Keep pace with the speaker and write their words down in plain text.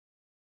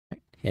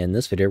In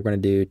this video, we're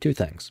going to do two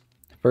things.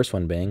 First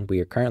one being, we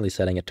are currently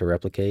setting it to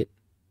replicate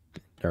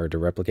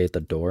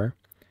the door.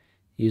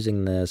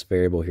 Using this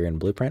variable here in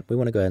Blueprint, we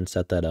want to go ahead and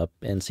set that up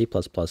in C++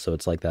 so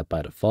it's like that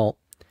by default.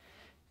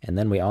 And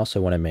then we also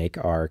want to make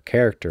our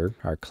character,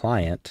 our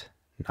client,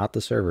 not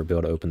the server, be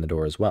able to open the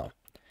door as well.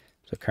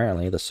 So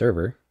currently the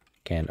server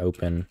can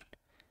open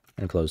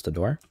and close the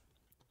door,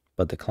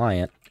 but the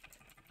client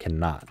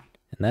cannot.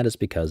 And that is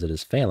because it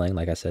is failing,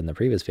 like I said in the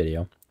previous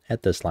video,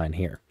 at this line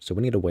here. So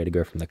we need a way to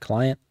go from the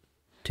client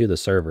to the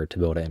server to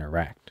be able to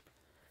interact.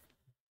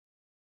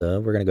 So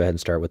we're going to go ahead and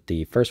start with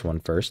the first one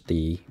first,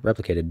 the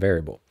replicated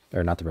variable,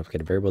 or not the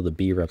replicated variable, the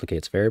b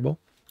replicates variable.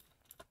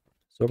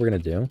 So what we're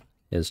going to do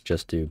is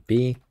just do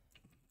b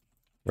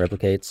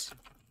replicates.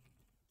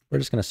 We're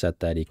just going to set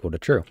that equal to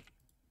true.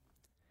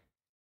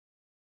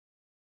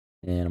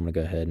 And I'm going to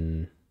go ahead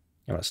and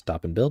I'm going to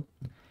stop and build.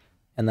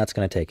 And that's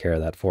going to take care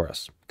of that for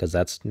us, because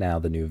that's now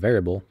the new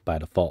variable by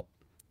default.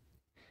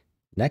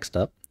 Next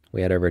up,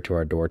 we head over to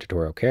our door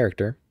tutorial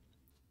character,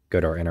 go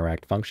to our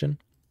interact function,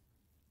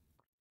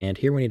 and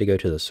here we need to go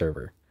to the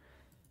server.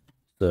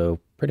 So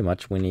pretty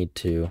much we need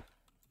to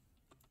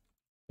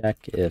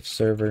check if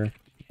server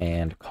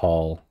and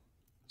call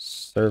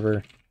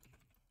server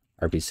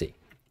RPC.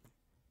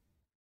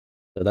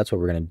 So that's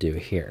what we're going to do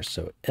here.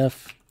 So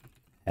if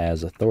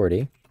as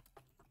authority,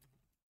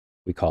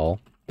 we call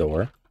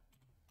door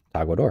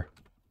toggle door.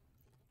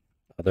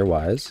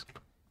 Otherwise,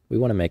 we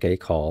want to make a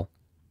call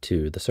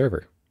to the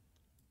server.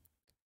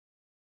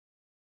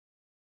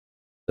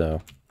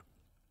 So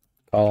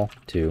call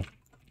to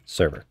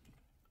server.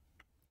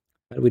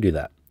 How do we do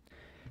that?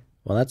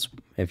 Well, that's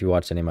if you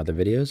watched any of my other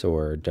videos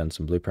or done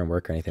some blueprint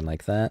work or anything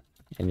like that,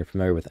 and you're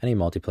familiar with any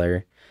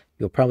multiplayer,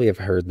 you'll probably have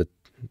heard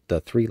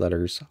the three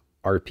letters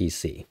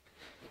RPC.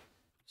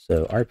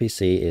 So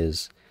RPC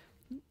is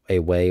a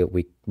way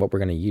what we're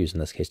going to use in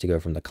this case to go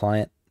from the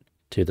client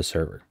to the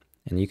server.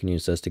 And you can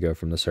use this to go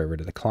from the server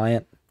to the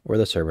client or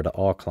the server to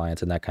all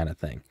clients and that kind of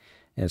thing.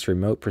 And it's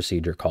remote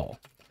procedure call.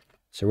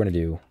 So we're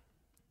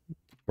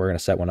going to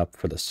set one up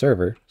for the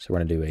server. So we're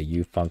going to do a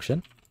u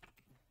function.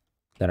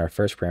 Then our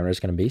first parameter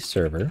is going to be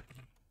server.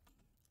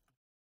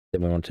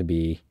 Then we want it to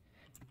be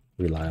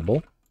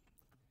reliable.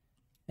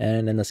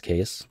 And in this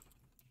case,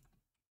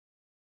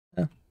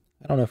 I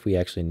don't know if we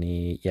actually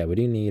need, yeah, we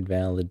do need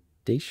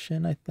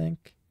validation, I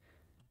think.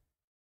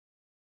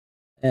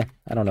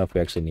 I don't know if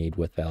we actually need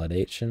with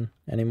validation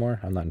anymore.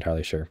 I'm not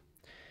entirely sure.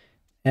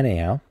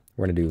 Anyhow,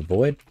 we're going to do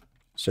void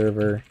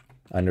server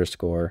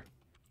underscore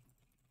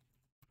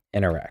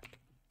interact.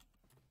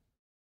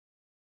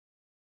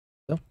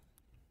 So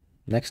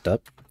next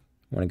up,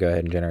 I want to go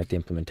ahead and generate the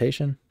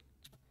implementation.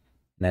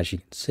 And as you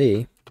can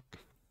see,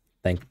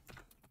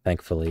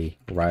 thankfully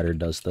Rider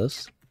does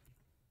this,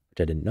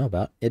 which I didn't know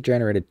about. It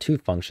generated two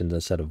functions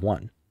instead of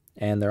one,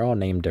 and they're all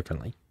named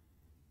differently.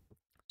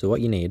 So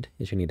what you need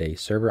is you need a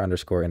server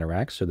underscore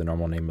interact, so the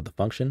normal name of the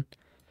function.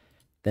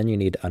 Then you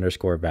need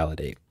underscore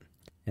validate.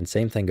 And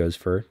same thing goes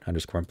for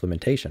underscore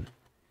implementation.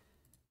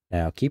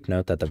 Now keep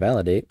note that the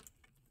validate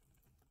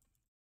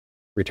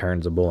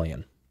returns a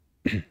Boolean.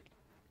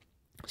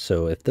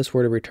 So if this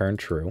were to return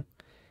true,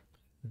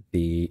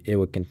 it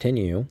would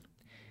continue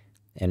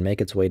and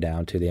make its way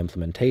down to the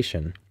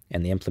implementation,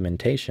 and the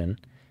implementation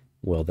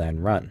will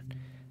then run.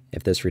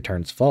 If this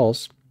returns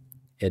false,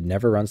 it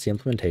never runs the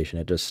implementation,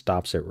 it just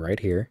stops it right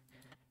here,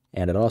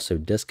 and it also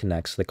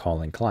disconnects the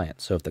calling client.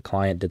 So if the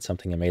client did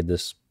something and made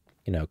this,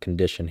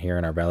 condition here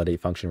in our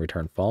validate function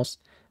return false,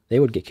 they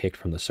would get kicked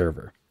from the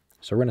server.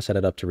 So we're going to set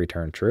it up to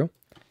return true.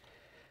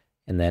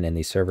 And then in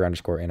the server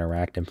underscore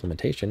interact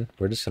implementation,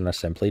 we're just going to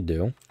simply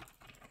do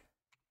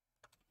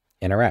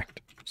interact.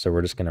 So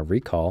we're just going to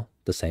recall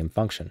the same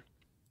function.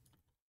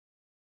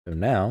 So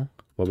now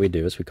what we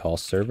do is we call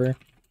server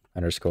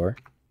underscore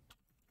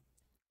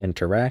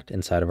interact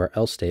inside of our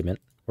else statement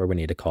where we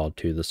need to call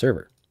to the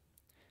server.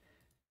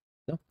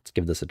 So let's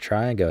give this a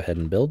try. Go ahead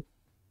and build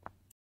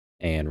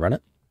and run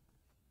it.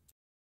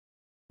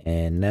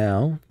 And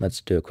now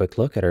let's do a quick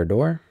look at our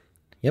door.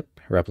 Yep,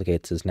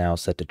 replicates is now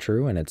set to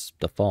true and it's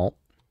default.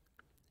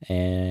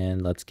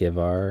 And let's give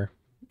our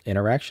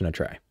interaction a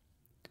try.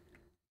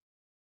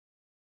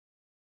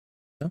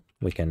 So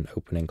we can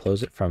open and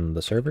close it from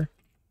the server.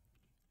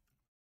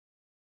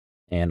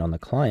 And on the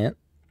client,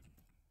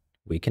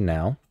 we can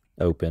now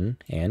open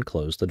and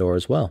close the door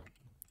as well.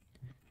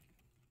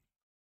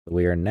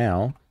 We are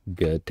now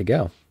good to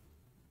go.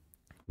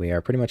 We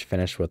are pretty much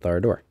finished with our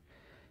door.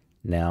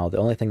 Now, the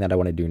only thing that I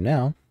want to do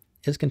now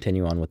is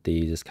continue on with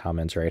these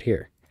comments right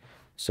here.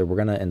 So we're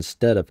going to,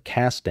 instead of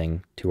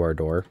casting to our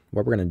door,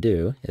 what we're going to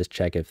do is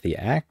check if the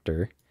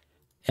actor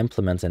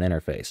implements an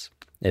interface.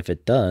 If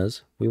it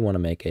does, we want to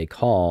make a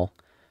call.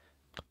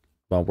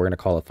 Well, we're going to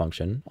call a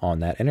function on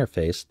that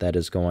interface that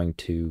is going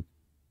to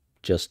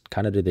just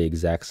kind of do the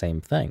exact same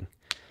thing.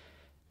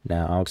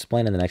 Now, I'll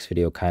explain in the next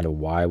video kind of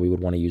why we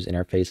would want to use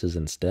interfaces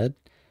instead.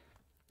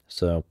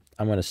 So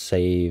I'm going to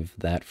save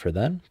that for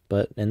then,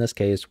 but in this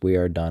case, we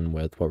are done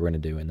with what we're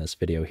going to do in this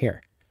video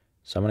here.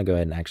 So I'm going to go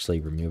ahead and actually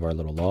remove our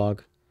little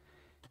log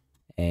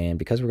And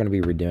because we're going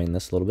to be redoing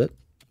this a little bit,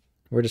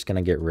 we're just going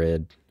to get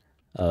rid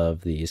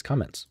of these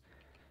comments.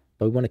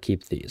 But we want to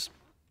keep these.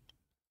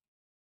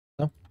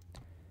 So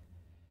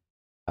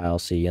I'll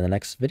see you in the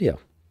next video.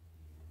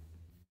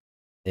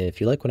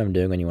 If you like what I'm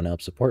doing and you want to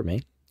help support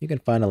me, you can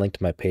find a link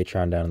to my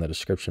Patreon down in the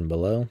description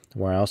below,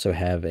 where I also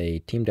have a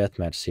Team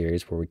Deathmatch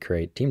series where we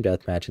create Team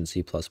Deathmatch in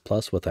C++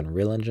 with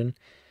Unreal Engine,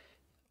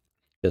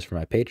 just for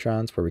my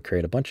patrons, where we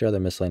create a bunch of other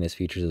miscellaneous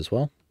features as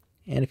well.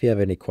 And if you have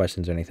any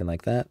questions or anything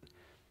like that,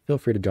 feel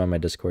free to join my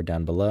Discord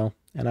down below,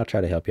 and I'll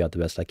try to help you out the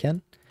best I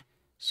can.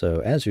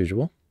 So as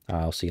usual,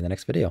 I'll see you in the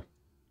next video.